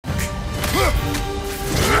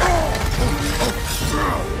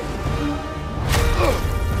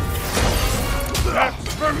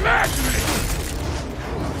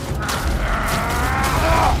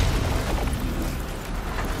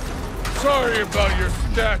about your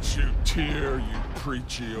statue, Tyr, you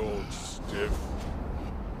preachy old stiff.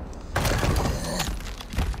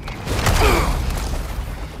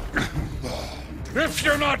 If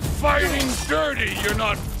you're not fighting dirty, you're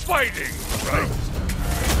not fighting, right?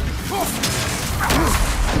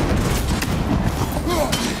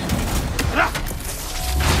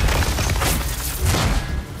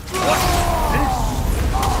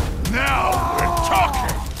 Now we're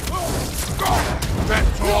talking!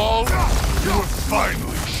 That's all? You have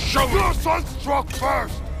finally shown your son struck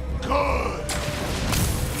first! Good!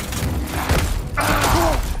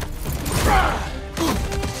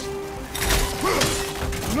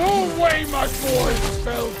 No way my boys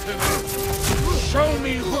fell to this! Show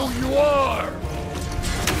me who you are!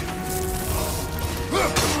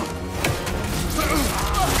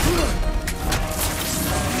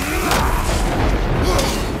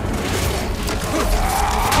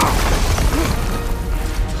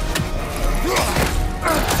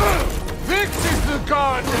 This is the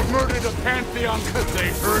god that murdered a pantheon because they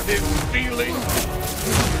hurt his feelings?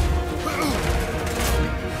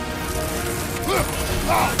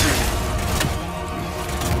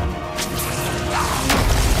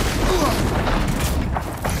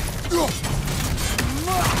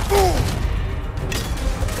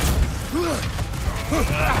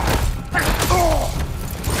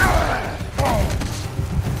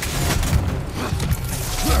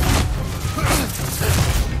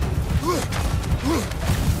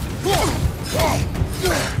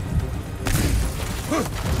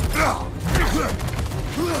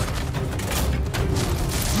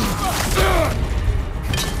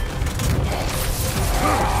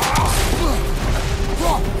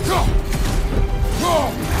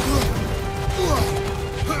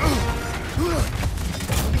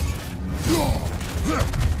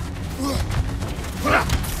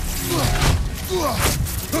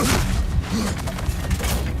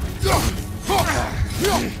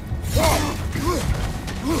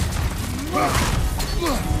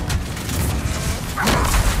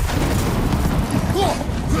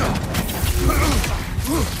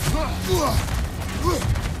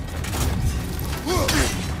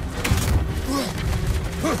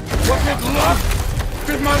 Was it luck?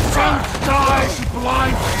 Did my son die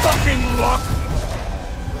blind fucking luck?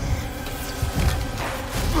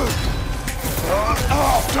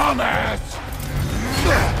 Dumbass!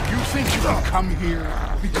 You think you can come here,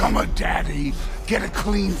 become a daddy, get a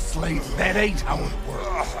clean slate? That ain't how it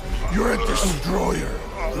works. You're a destroyer,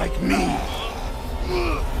 like me.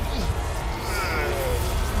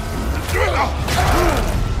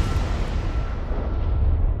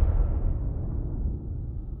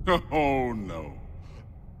 Oh no.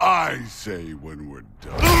 I say when we're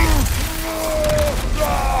done.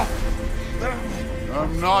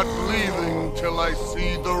 I'm not leaving till I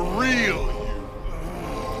see the real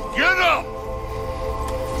you. Get up!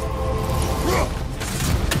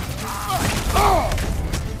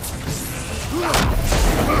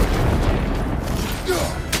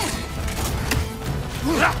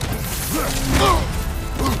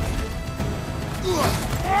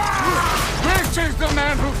 This is the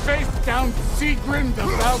man who faced down Sigrun, the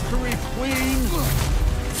Valkyrie Queen.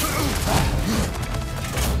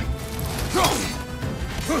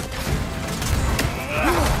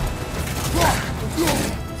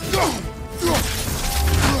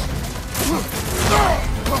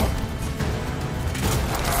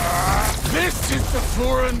 This is the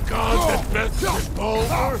foreign god that bets his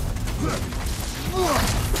Baldur.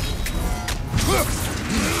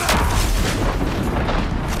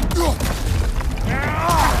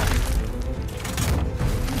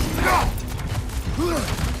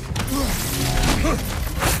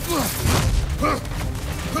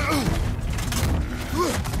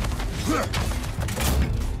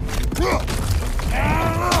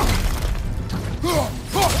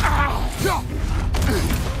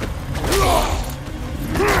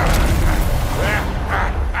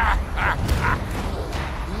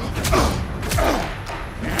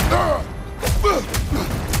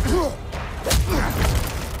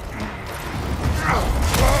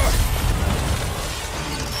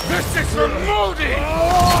 This is for Modi!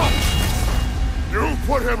 You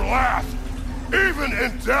put him last, even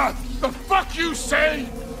in death! The fuck you say?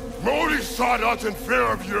 Modi sought us in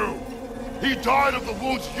fear of you. He died of the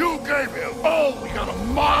wounds you gave him. Oh, we got a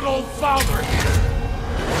model father here.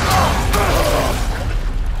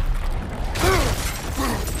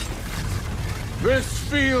 This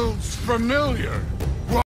feels familiar.